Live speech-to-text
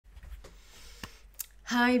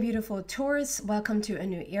Hi, beautiful Taurus. Welcome to a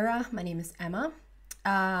new era. My name is Emma.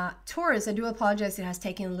 Taurus, I do apologize. It has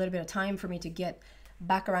taken a little bit of time for me to get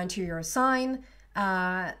back around to your sign,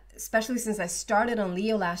 especially since I started on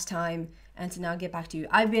Leo last time and to now get back to you.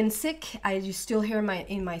 I've been sick. You still hear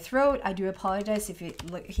in my throat. I do apologize if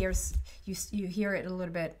you hear it a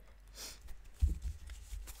little bit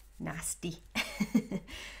nasty.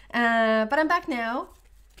 But I'm back now.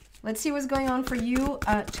 Let's see what's going on for you,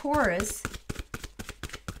 Taurus.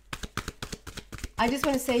 I just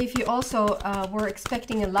want to say, if you also were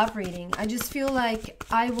expecting a love reading, I just feel like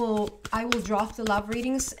I will drop the love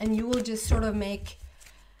readings and you will just sort of make,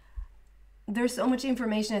 there's so much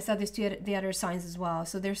information. I said this to the other signs as well.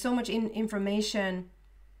 So there's so much information.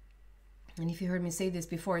 And if you heard me say this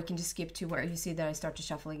before, you can just skip to where you see that I start to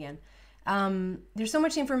shuffle again. There's so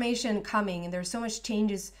much information coming and there's so much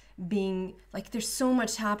changes being, like there's so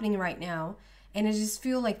much happening right now. And I just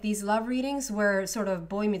feel like these love readings where sort of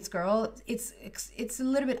boy meets girl, it's a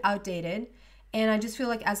little bit outdated. And I just feel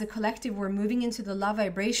like as a collective, we're moving into the love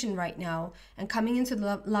vibration right now. And coming into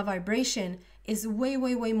the love vibration is way,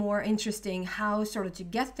 way, way more interesting. How sort of to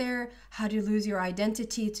get there, how to lose your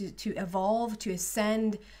identity, to evolve, to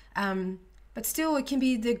ascend. But still, it can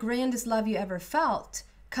be the grandest love you ever felt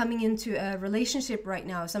coming into a relationship right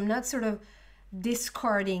now. So I'm not sort of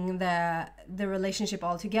discarding the relationship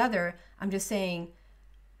altogether. I'm just saying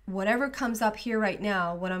whatever comes up here right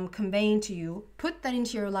now, what I'm conveying to you, put that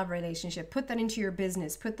into your love relationship, put that into your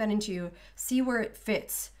business, put that into you, see where it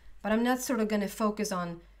fits. But I'm not sort of going to focus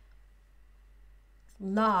on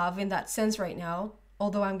love in that sense right now,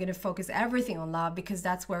 although I'm going to focus everything on love because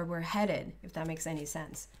that's where we're headed, if that makes any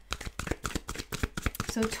sense.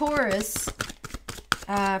 So Taurus,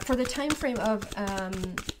 for the time frame of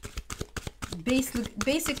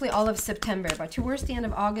basically all of September, but towards the end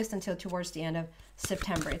of August until towards the end of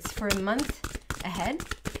September. It's for a month ahead.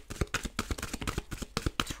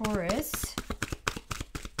 Taurus.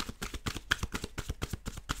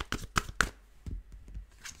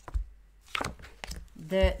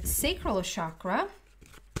 The sacral chakra.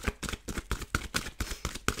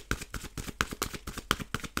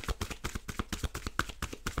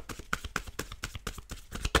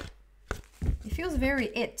 Feels very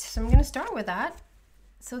it, so I'm going to start with that.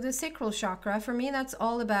 So the sacral chakra, for me, that's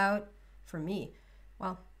all about,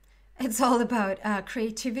 it's all about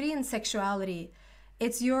creativity and sexuality.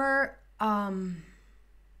 It's your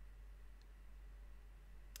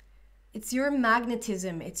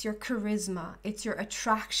magnetism, it's your charisma, it's your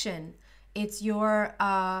attraction, it's your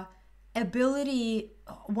ability.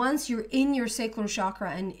 Once you're in your sacral chakra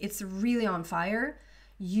and it's really on fire,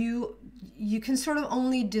 you can sort of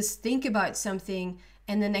only just think about something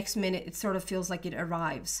and the next minute it sort of feels like it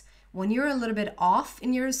arrives. When you're a little bit off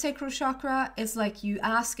in your sacral chakra, it's like you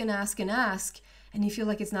ask and ask and ask and you feel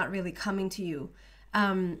like it's not really coming to you.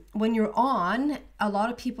 When you're on, a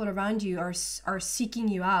lot of people around you are seeking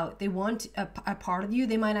you out. They want a part of you.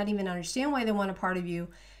 They might not even understand why they want a part of you.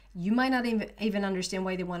 You might not even understand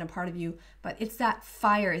why they want a part of you, but it's that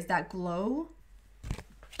fire, it's that glow.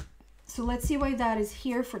 So let's see why that is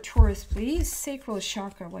here for Taurus, please. Sacral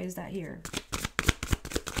chakra, why is that here?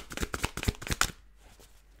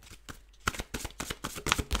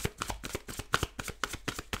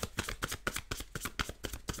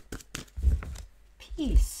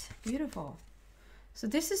 Peace, beautiful. So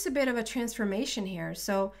this is a bit of a transformation here.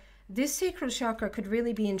 So this sacral chakra could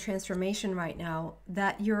really be in transformation right now,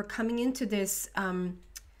 that you're coming into this,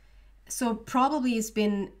 so probably it's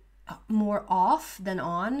been more off than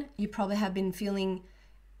on. You probably have been feeling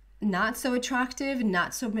not so attractive,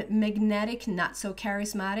 not so magnetic, not so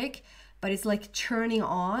charismatic, but it's like turning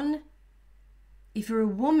on. If you're a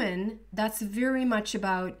woman, that's very much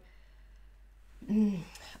about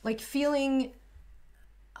like feeling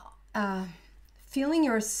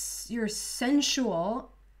your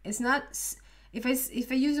sensual. It's not, if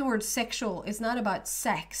I use the word sexual, it's not about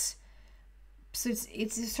sex. So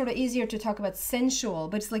it's sort of easier to talk about sensual,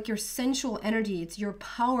 but it's like your sensual energy, it's your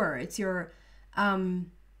power, it's your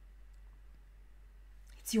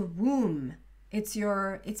womb, it's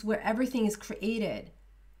where everything is created.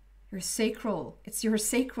 Your sacral, it's your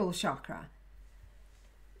sacral chakra.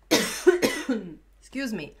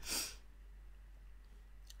 Excuse me.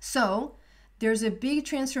 So there's a big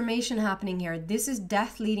transformation happening here. This is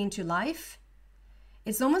death leading to life.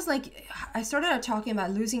 It's almost like I started out talking about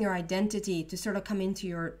losing your identity to sort of come into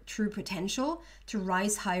your true potential, to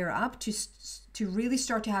rise higher up, to really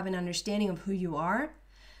start to have an understanding of who you are.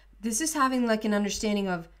 This is having like an understanding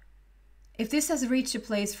of, if this has reached a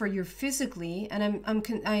place for you physically, and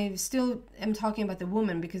I still am talking about the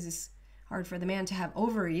woman because it's hard for the man to have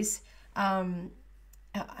ovaries.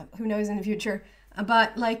 who knows in the future,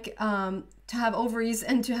 but like to have ovaries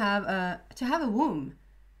and to have a womb,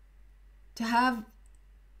 to have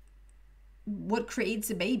what creates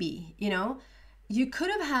a baby, you know. You could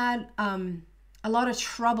have had a lot of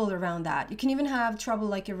trouble around that. You can even have trouble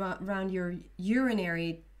like around your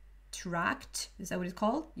urinary tract. Is that what it's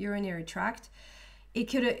called? Urinary tract. It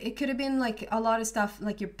could have been like a lot of stuff,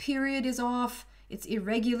 like your period is off, it's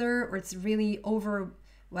irregular, or it's really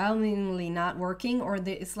overwhelmingly not working, or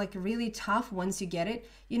it's like really tough once you get it.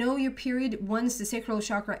 You know, your period, once the sacral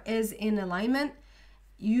chakra is in alignment,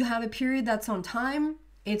 you have a period that's on time.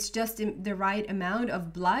 It's just in the right amount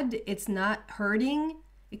of blood. It's not hurting.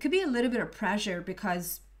 It could be a little bit of pressure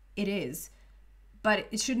because it is, but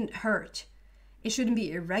it shouldn't hurt. It shouldn't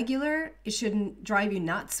be irregular. It shouldn't drive you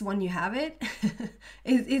nuts when you have it.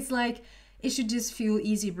 It's like, it should just feel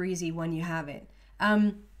easy breezy when you have it.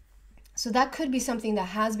 So that could be something that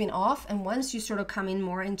has been off. And once you sort of come in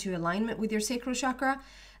more into alignment with your sacral chakra,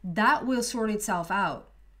 that will sort itself out.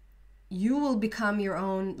 You will become your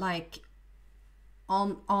own, like,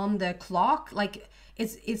 on the clock. Like,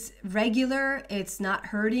 it's regular, it's not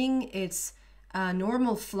hurting, it's a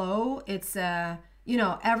normal flow, it's you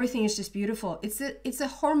know, everything is just beautiful. It's a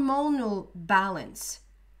hormonal balance.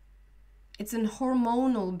 It's a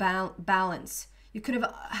hormonal balance. You could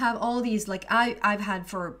have all these, like I've had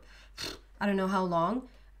for I don't know how long,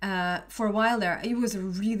 for a while there. It was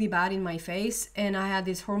really bad in my face, and I had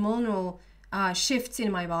these hormonal shifts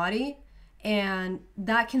in my body, and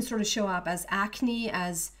that can sort of show up as acne,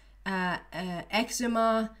 as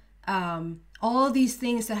eczema, all these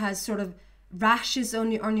things that has sort of rashes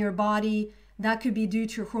on your body. That could be due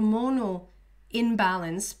to hormonal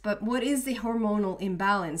imbalance. But what is the hormonal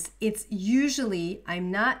imbalance? It's usually,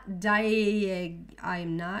 I'm not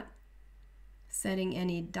setting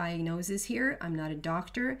any diagnosis here. I'm not a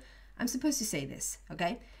doctor. I'm supposed to say this,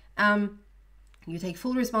 okay? You take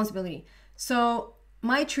full responsibility. So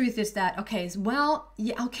my truth is that, okay, well,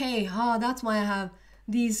 yeah, okay, that's why I have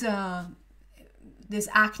these this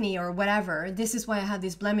acne or whatever. This is why I have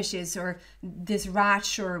these blemishes or this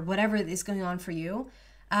rash or whatever is going on for you,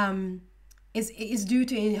 is due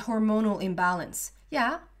to a hormonal imbalance.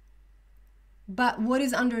 Yeah, but what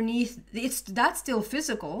is underneath? That's still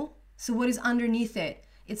physical. So what is underneath it?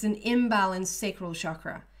 It's an imbalanced sacral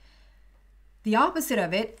chakra. The opposite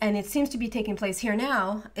of it, and it seems to be taking place here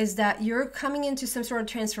now, is that you're coming into some sort of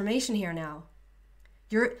transformation here now.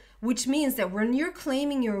 Which means that when you're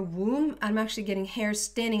claiming your womb, I'm actually getting hair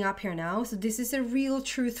standing up here now. So this is a real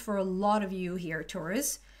truth for a lot of you here,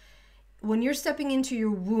 Taurus. When you're stepping into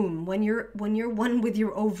your womb, when you're one with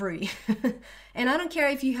your ovary, and I don't care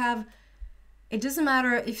if you have, it doesn't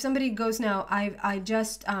matter if somebody goes now, I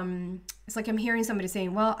just, it's like I'm hearing somebody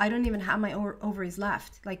saying, well, I don't even have my ovaries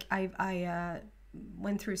left. Like I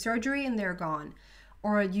went through surgery and they're gone.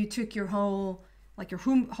 Or you took your whole, like your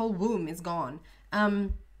whole womb is gone.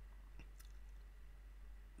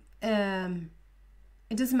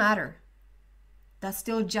 It doesn't matter. That's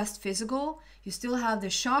still just physical. You still have the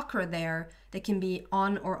chakra there that can be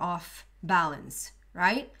on or off balance,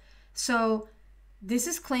 right? So this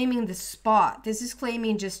is claiming the spot. This is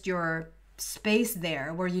claiming just your space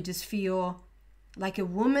there where you just feel like a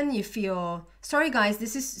woman. You feel, sorry guys,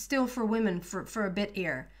 this is still for women for a bit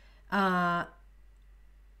here. And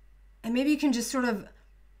maybe you can just sort of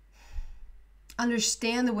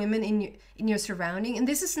understand the women in your surrounding. And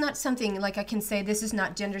this is not something like I can say this is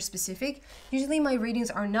not gender specific. Usually my readings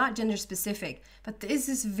are not gender specific, but this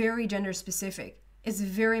is very gender specific. It's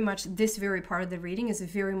very much, this very part of the reading is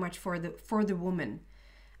very much for the woman,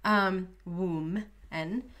 womb.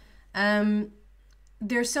 And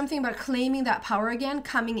there's something about claiming that power again,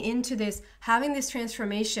 coming into this, having this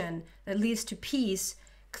transformation that leads to peace,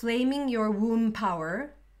 claiming your womb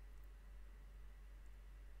power,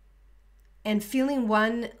 and feeling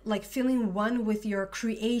one with your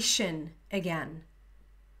creation again.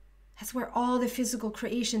 That's where all the physical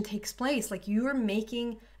creation takes place. Like you're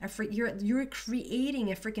making you're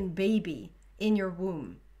creating a freaking baby in your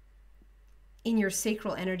womb, in your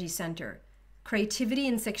sacral energy center. Creativity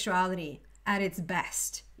and sexuality at its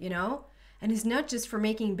best, you know? And it's not just for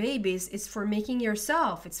making babies, it's for making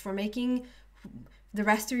yourself. It's for making the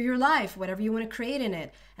rest of your life, whatever you want to create in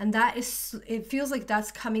it. And that is, it feels like that's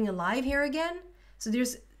coming alive here again. So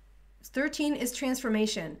there's 13 is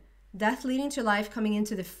transformation, death leading to life, coming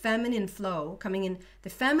into the feminine flow, coming in. The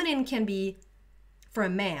feminine can be for a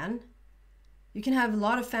man. You can have a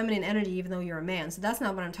lot of feminine energy even though you're a man. So that's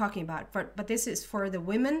not what I'm talking about. But this is for the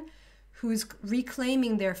women who's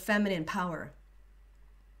reclaiming their feminine power.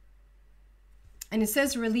 And it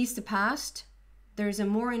says release the past, There's a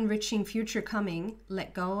more enriching future coming.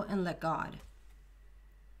 Let go and let God.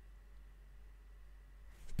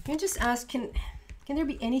 Can I just ask, can there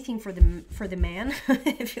be anything for the man?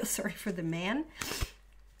 I feel sorry for the man.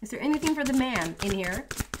 Is there anything for the man in here?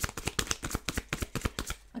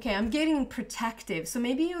 Okay, I'm getting protective. So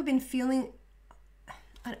maybe you've been feeling,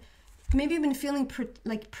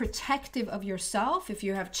 like protective of yourself. If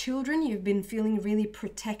you have children, you've been feeling really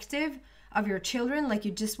protective of your children. Like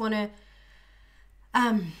you just want to,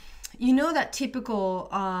 you know, that typical,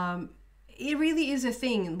 it really is a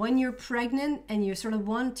thing. When you're pregnant and you sort of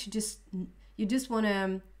want to just, you just want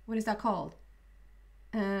to, what is that called?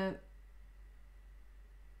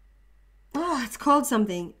 Oh, it's called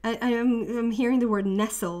something. I'm hearing the word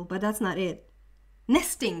nestle, but that's not it.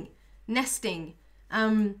 Nesting.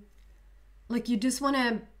 Like you just want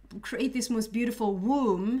to create this most beautiful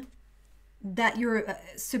womb that you're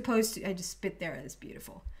supposed to. I just spit there. It's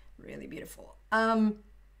beautiful, really beautiful.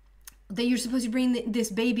 That you're supposed to bring this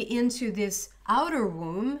baby into this outer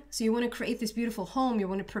womb. So you want to create this beautiful home. You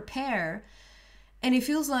want to prepare. And it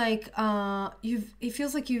feels like for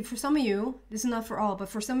some of you, this is not for all, but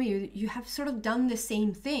for some of you, you have sort of done the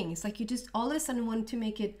same thing. It's like you just all of a sudden want to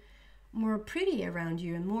make it more pretty around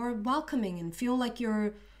you and more welcoming and feel like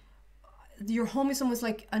your home is almost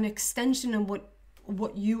like an extension of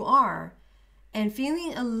what you are, and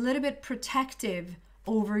feeling a little bit protective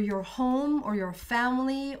over your home or your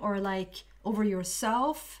family or like over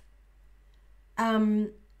yourself.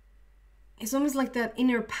 It's almost like that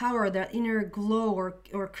inner power, that inner glow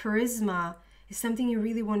or charisma is something you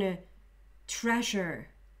really want to treasure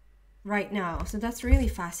right now. So that's really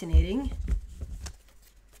fascinating.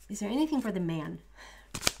 Is there anything for the man?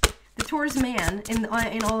 The Taurus man in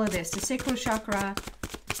all of this, the sacral chakra,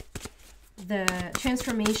 the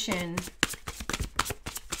transformation.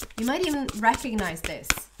 You might even recognize this.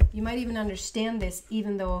 You might even understand this,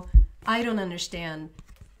 even though I don't understand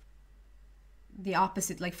the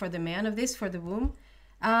opposite, like for the man of this, for the womb.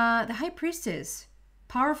 The High Priestess,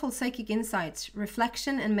 powerful psychic insights,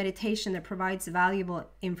 reflection and meditation that provides valuable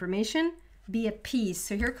information. Be at peace.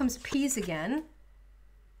 So here comes peace again.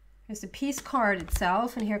 Here's the peace card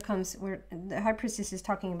itself, and here comes where the High Priestess is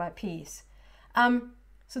talking about peace.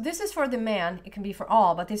 So this is for the man. It can be for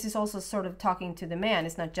all, but this is also sort of talking to the man.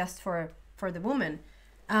 It's not just for the woman.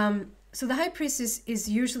 So the High Priestess is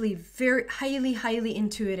usually very highly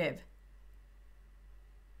intuitive.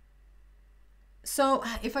 So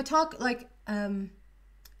if I talk like,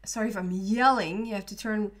 sorry if I'm yelling, you have to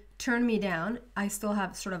turn me down. I still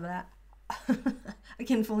have sort of that. I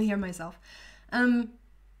can't fully hear myself.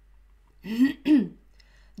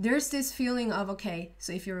 There's this feeling of, okay,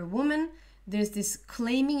 so if you're a woman, there's this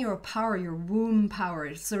claiming your power, your womb power.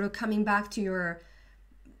 It's sort of coming back to your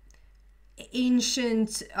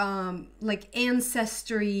ancient like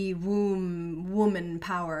ancestry woman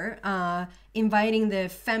power, inviting the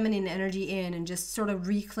feminine energy in and just sort of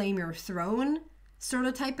reclaim your throne sort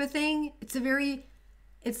of type of thing. It's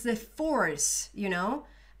the force, you know.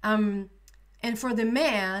 And for the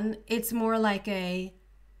man, it's more like I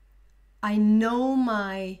know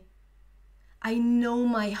my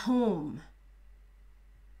home.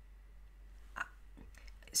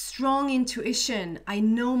 Strong intuition. I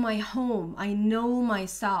know my home. I know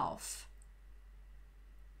myself.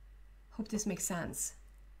 Hope this makes sense.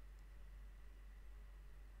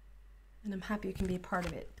 And I'm happy you can be a part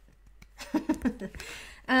of it.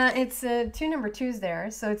 It's two number twos there.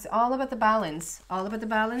 So it's all about the balance. All about the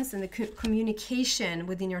balance and the communication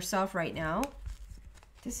within yourself right now.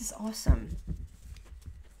 This is awesome.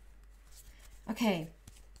 Okay.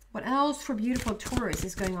 What else for beautiful Taurus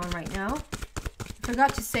is going on right now? I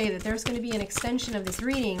forgot to say that there's going to be an extension of this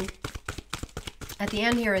reading at the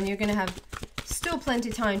end here, and you're going to have still plenty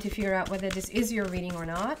of time to figure out whether this is your reading or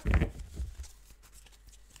not.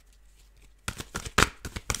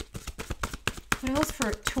 What else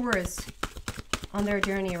for Taurus on their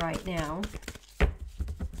journey right now?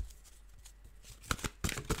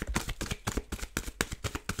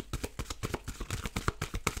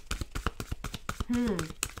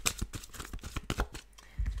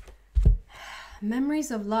 Memories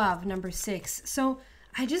of love, number 6. So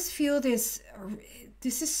I just feel this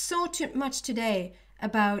is so much today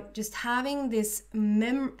about just having this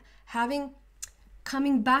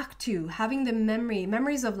coming back to having the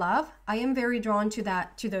memories of love. I am very drawn to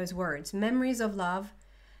those words, memories of love,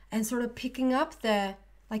 and sort of picking up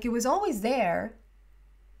like it was always there.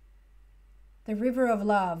 The river of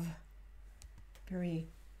love, very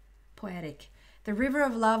poetic. The river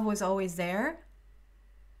of love was always there.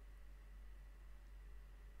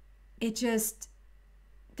 It just,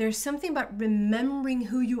 there's something about remembering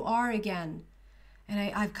who you are again.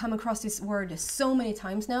 and I've come across this word so many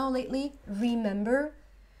times now lately, remember,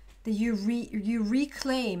 that you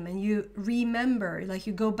reclaim and you remember, like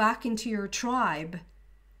you go back into your tribe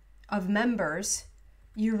of members,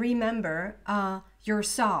 you remember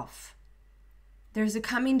yourself. There's a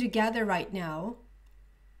coming together right now.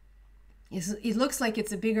 It looks like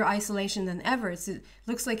it's a bigger isolation than ever. It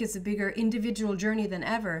looks like it's a bigger individual journey than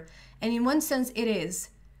ever. And in one sense it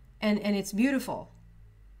is. And it's beautiful.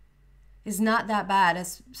 It's not that bad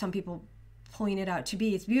as some people point it out to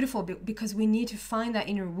be. It's beautiful because we need to find that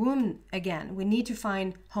inner womb again. We need to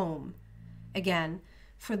find home again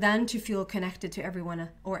for then to feel connected to everyone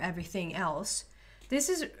or everything else. This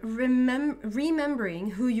is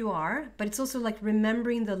remembering who you are, but it's also like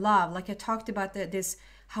remembering the love. Like I talked about this,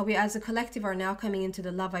 how we as a collective are now coming into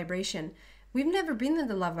the love vibration. We've never been in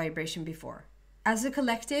the love vibration before. As a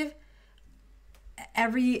collective,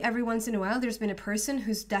 every once in a while, there's been a person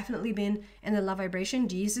who's definitely been in the love vibration.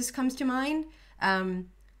 Jesus comes to mind.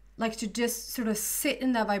 Like to just sort of sit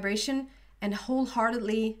in that vibration and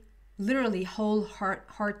wholeheartedly, literally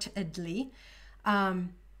wholeheartedly,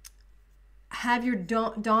 have your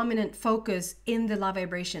dominant focus in the love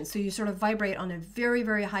vibration. So you sort of vibrate on a very,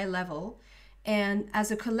 very high level. And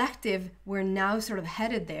as a collective, we're now sort of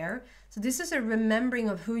headed there. So this is a remembering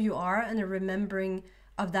of who you are and a remembering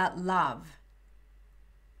of that love.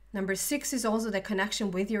 Number 6 is also the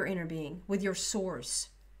connection with your inner being, with your source.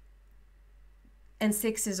 And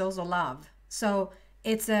 6 is also love. So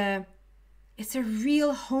it's a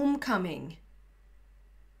real homecoming.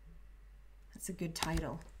 That's a good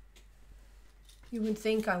title. You would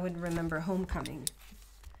think I would remember homecoming,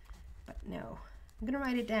 but no. I'm gonna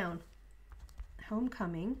write it down.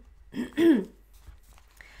 Homecoming.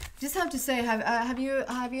 Just have to say, have you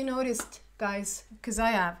noticed, guys? Because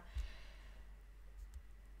I have.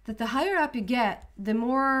 That the higher up you get, the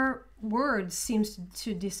more words seems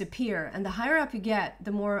to disappear, and the higher up you get,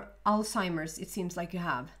 the more Alzheimer's it seems like you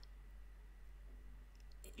have.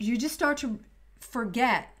 You just start to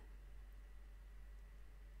forget.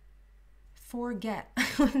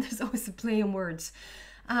 There's always a play on words.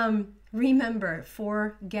 Remember,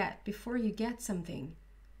 forget. Before you get something,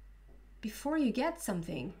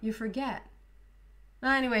 you forget.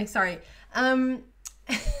 Anyway, sorry.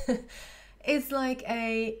 It's like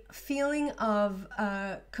a feeling of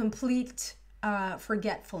complete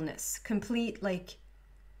forgetfulness. Complete, like,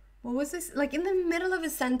 what was this? Like in the middle of a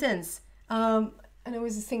sentence. And I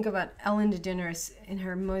always think about Ellen DeGeneres in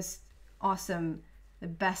her most awesome, the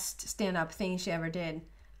best stand-up thing she ever did.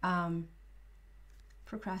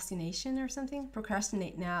 Procrastination or something?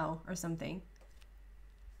 Procrastinate now or something.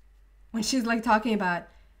 When she's like talking about,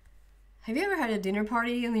 have you ever had a dinner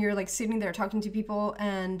party and you're like sitting there talking to people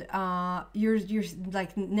and you're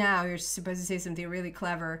like, now you're supposed to say something really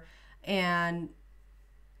clever, and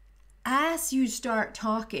as you start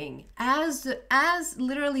talking, as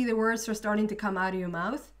literally the words are starting to come out of your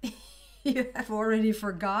mouth, you have already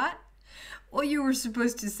forgot what you were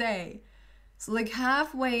supposed to say. So like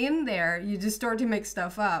halfway in there, you just start to make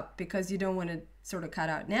stuff up because you don't want to sort of cut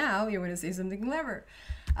out now. You want to say something clever.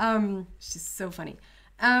 It's just so funny.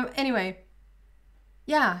 Anyway,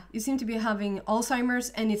 yeah, you seem to be having Alzheimer's,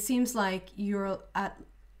 and it seems like you're at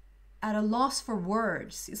a loss for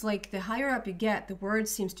words. It's like the higher up you get, the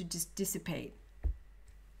words seems to just dissipate.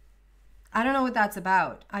 I don't know what that's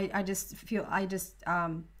about. I just feel, have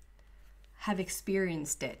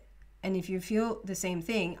experienced it. And if you feel the same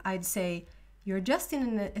thing, I'd say you're just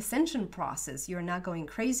in an ascension process. You're not going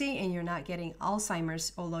crazy and you're not getting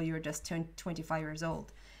Alzheimer's, although you're just 25 years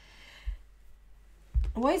old.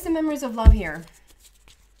 Why is the memories of love here?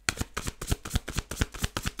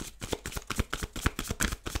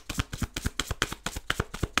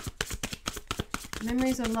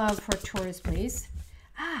 Memories of love for Taurus, please.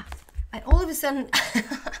 I all of a sudden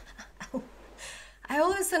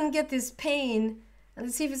get this pain.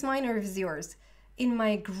 Let's see if it's mine or if it's yours. In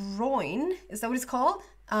my groin. Is that what it's called?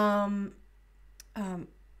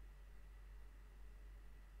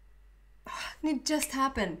 It just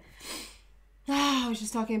happened. I was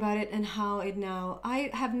just talking about it and how it now,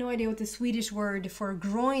 I have no idea what the Swedish word for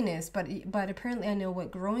groin is, but apparently I know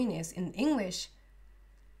what groin is in English.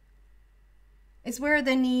 It's where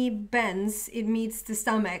the knee bends, it meets the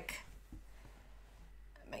stomach.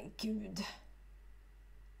 My God.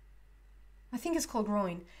 I think it's called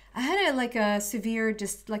groin. I had a severe,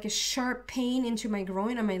 just like a sharp pain into my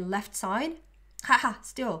groin on my left side. Haha,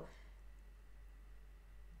 still.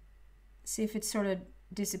 See if it sort of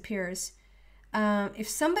disappears. If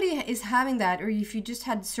somebody is having that, or if you just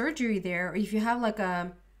had surgery there, or if you have like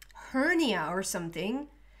a hernia or something,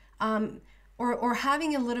 or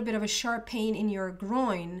having a little bit of a sharp pain in your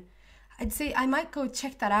groin, I'd say I might go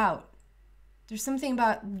check that out. There's something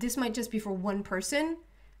about this, might just be for one person,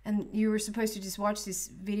 and you were supposed to just watch this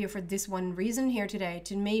video for this one reason here today,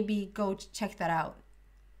 to maybe go check that out.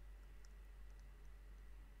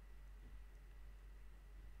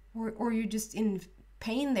 Or you're just in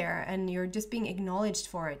pain there and you're just being acknowledged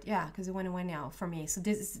for it. Yeah, because it went away now for me. So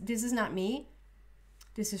this is not me.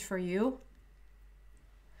 This is for you.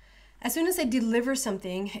 As soon as I deliver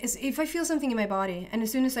something, if I feel something in my body, and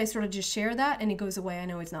as soon as I sort of just share that and it goes away, I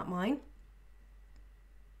know it's not mine.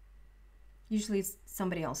 Usually it's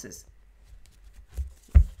somebody else's.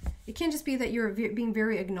 It can't just be that you're being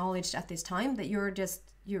very acknowledged at this time, that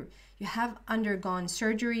you have undergone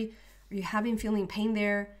surgery, or you have been feeling pain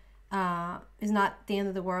there. Is not the end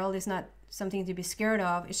of the world. It's not something to be scared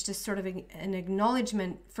of. It's just sort of an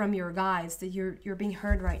acknowledgement from your guides that you're being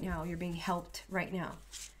heard right now. You're being helped right now.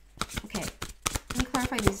 Okay, let me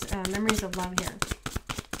clarify these memories of love here.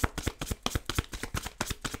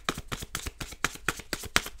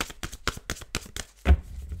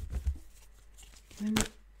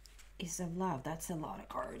 Memories of love. That's a lot of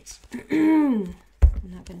cards. I'm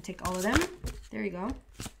not going to take all of them. There you go.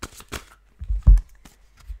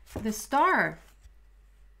 The Star.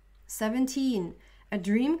 17. A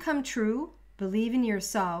dream come true. Believe in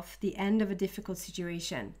yourself. The end of a difficult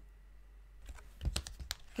situation.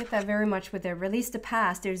 Get that very much with it. Release the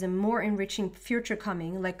past. There's a more enriching future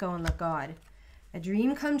coming. Let go and let God. A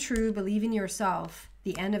dream come true. Believe in yourself.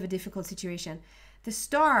 The end of a difficult situation. The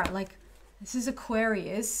Star, like, this is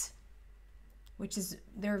Aquarius, which is,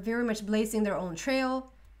 they're very much blazing their own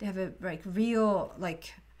trail. They have a like real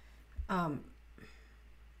like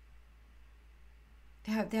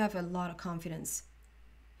they have a lot of confidence.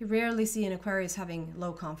 You rarely see an Aquarius having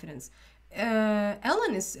low confidence.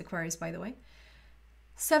 Ellen is Aquarius, by the way.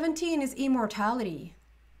 17 is immortality.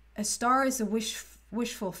 A star is a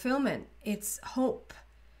wish fulfillment. It's hope.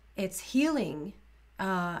 It's healing.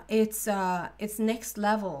 It's next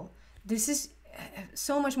level. This is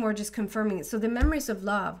so much more just confirming it. So the memories of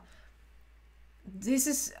love. This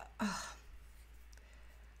is...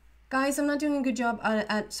 Guys, I'm not doing a good job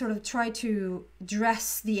at sort of try to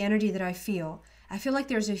dress the energy that I feel. I feel like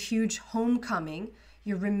there's a huge homecoming.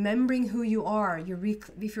 You're remembering who you are.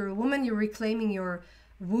 If you're a woman, you're reclaiming your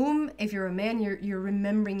womb. If you're a man, you're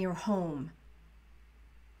remembering your home.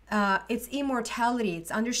 It's immortality. It's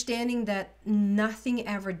understanding that nothing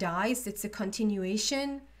ever dies. It's a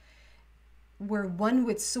continuation. We're one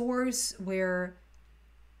with Source, where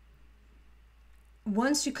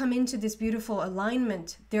once you come into this beautiful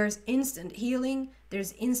alignment, there's instant healing,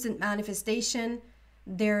 there's instant manifestation,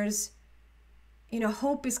 there's, you know,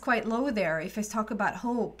 hope is quite low there. If I talk about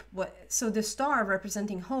hope, so the star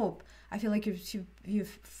representing hope, I feel like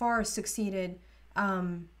you've far succeeded.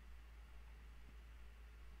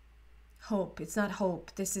 Hope, it's not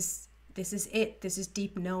hope. This is it. This is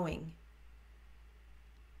deep knowing.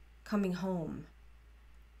 Coming home.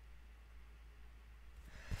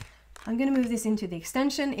 I'm going to move this into the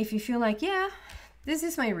extension. If you feel like, yeah, this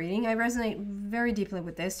is my reading, I resonate very deeply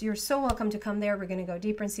with this, you're so welcome to come there. We're going to go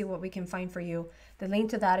deeper and see what we can find for you. The link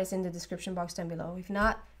to that is in the description box down below. If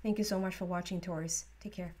not, thank you so much for watching, Taurus.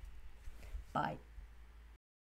 Take care. Bye.